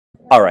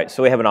All right,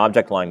 so we have an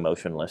object lying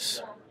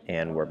motionless,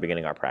 and we're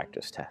beginning our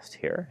practice test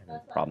here. And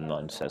problem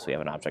 1 says we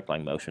have an object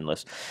lying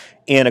motionless.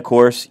 And of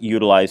course,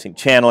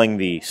 channeling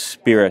the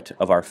spirit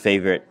of our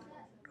favorite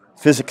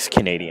physics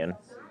Canadian.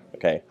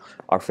 Okay,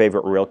 our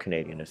favorite real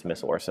Canadian is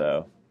Miss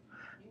Orso,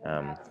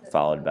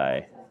 followed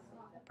by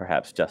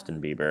perhaps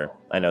Justin Bieber.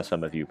 I know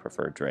some of you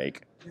prefer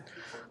Drake.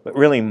 But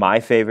really, my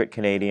favorite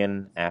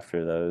Canadian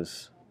after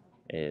those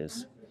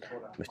is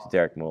Mr.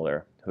 Derek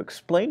Muller, who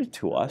explained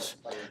to us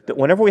that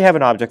whenever we have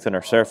an object on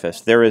our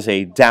surface, there is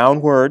a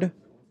downward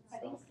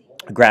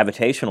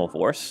gravitational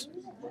force.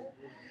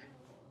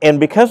 And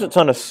because it's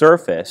on a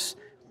surface,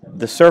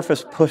 the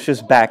surface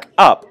pushes back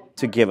up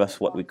to give us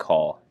what we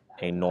call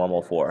a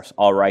normal force.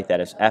 I'll write that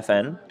as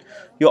Fn.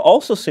 You'll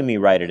also see me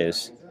write it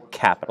as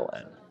capital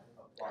N.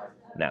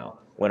 Now,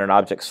 when an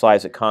object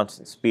slides at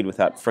constant speed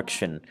without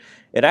friction,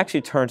 it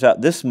actually turns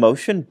out this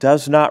motion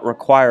does not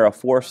require a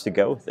force to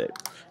go with it.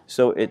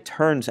 So it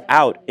turns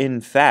out,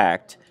 in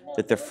fact,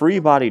 that the free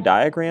body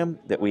diagram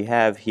that we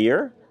have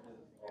here,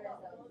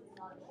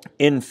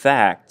 in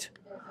fact,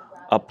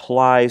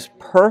 applies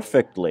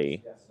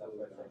perfectly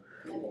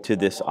to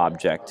this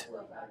object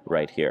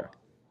right here.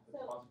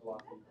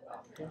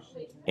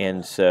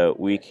 And so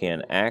we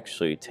can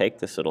actually take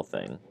this little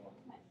thing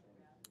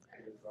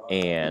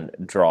and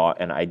draw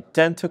an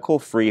identical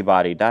free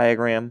body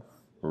diagram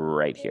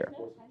right here.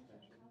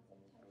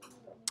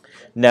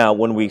 Now,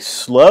 when we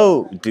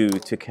slow due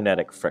to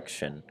kinetic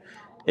friction,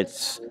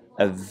 it's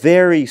a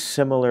very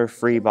similar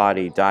free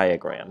body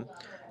diagram.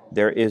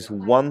 There is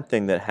one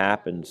thing that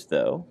happens,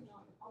 though,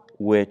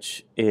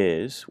 which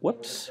is,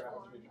 whoops.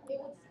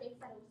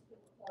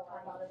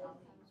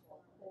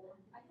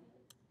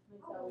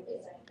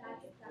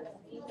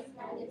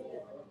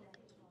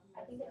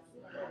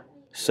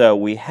 So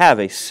we have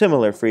a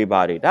similar free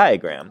body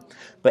diagram,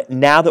 but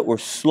now that we're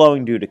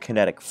slowing due to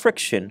kinetic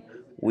friction,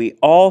 we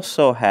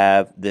also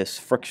have this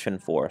friction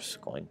force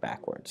going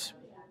backwards.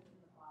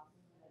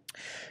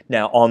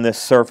 Now, on this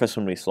surface,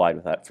 when we slide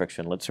without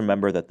friction, let's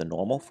remember that the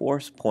normal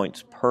force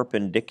points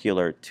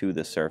perpendicular to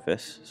the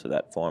surface, so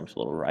that forms a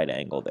little right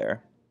angle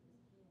there.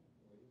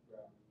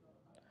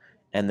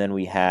 And then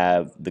we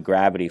have the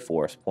gravity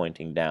force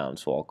pointing down,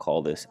 so I'll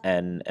call this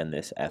N and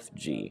this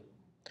Fg.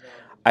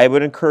 I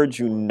would encourage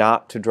you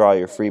not to draw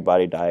your free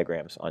body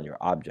diagrams on your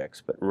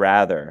objects, but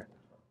rather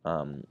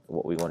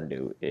what we want to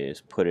do is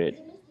put it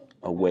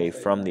away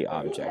from the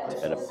object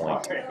at a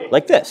point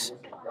like this.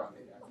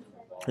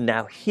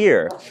 Now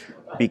here,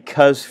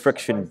 because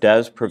friction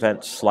does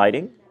prevent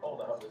sliding,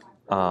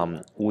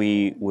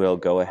 we will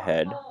go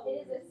ahead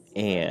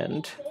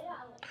and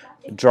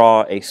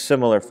draw a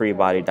similar free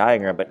body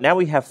diagram, but now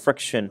we have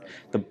friction.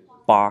 The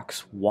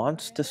box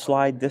wants to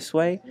slide this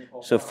way,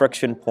 so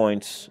friction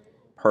points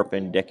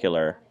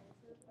perpendicular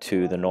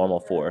to the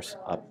normal force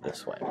up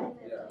this way.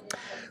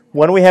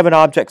 When we have an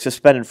object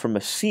suspended from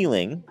a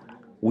ceiling,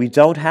 we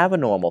don't have a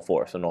normal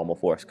force. A normal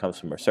force comes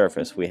from a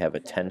surface. We have a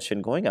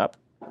tension going up,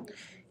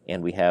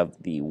 and we have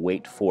the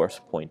weight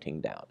force pointing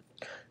down.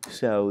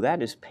 So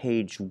that is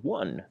page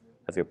 1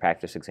 of your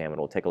practice exam, and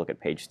we'll take a look at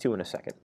page 2 in a second.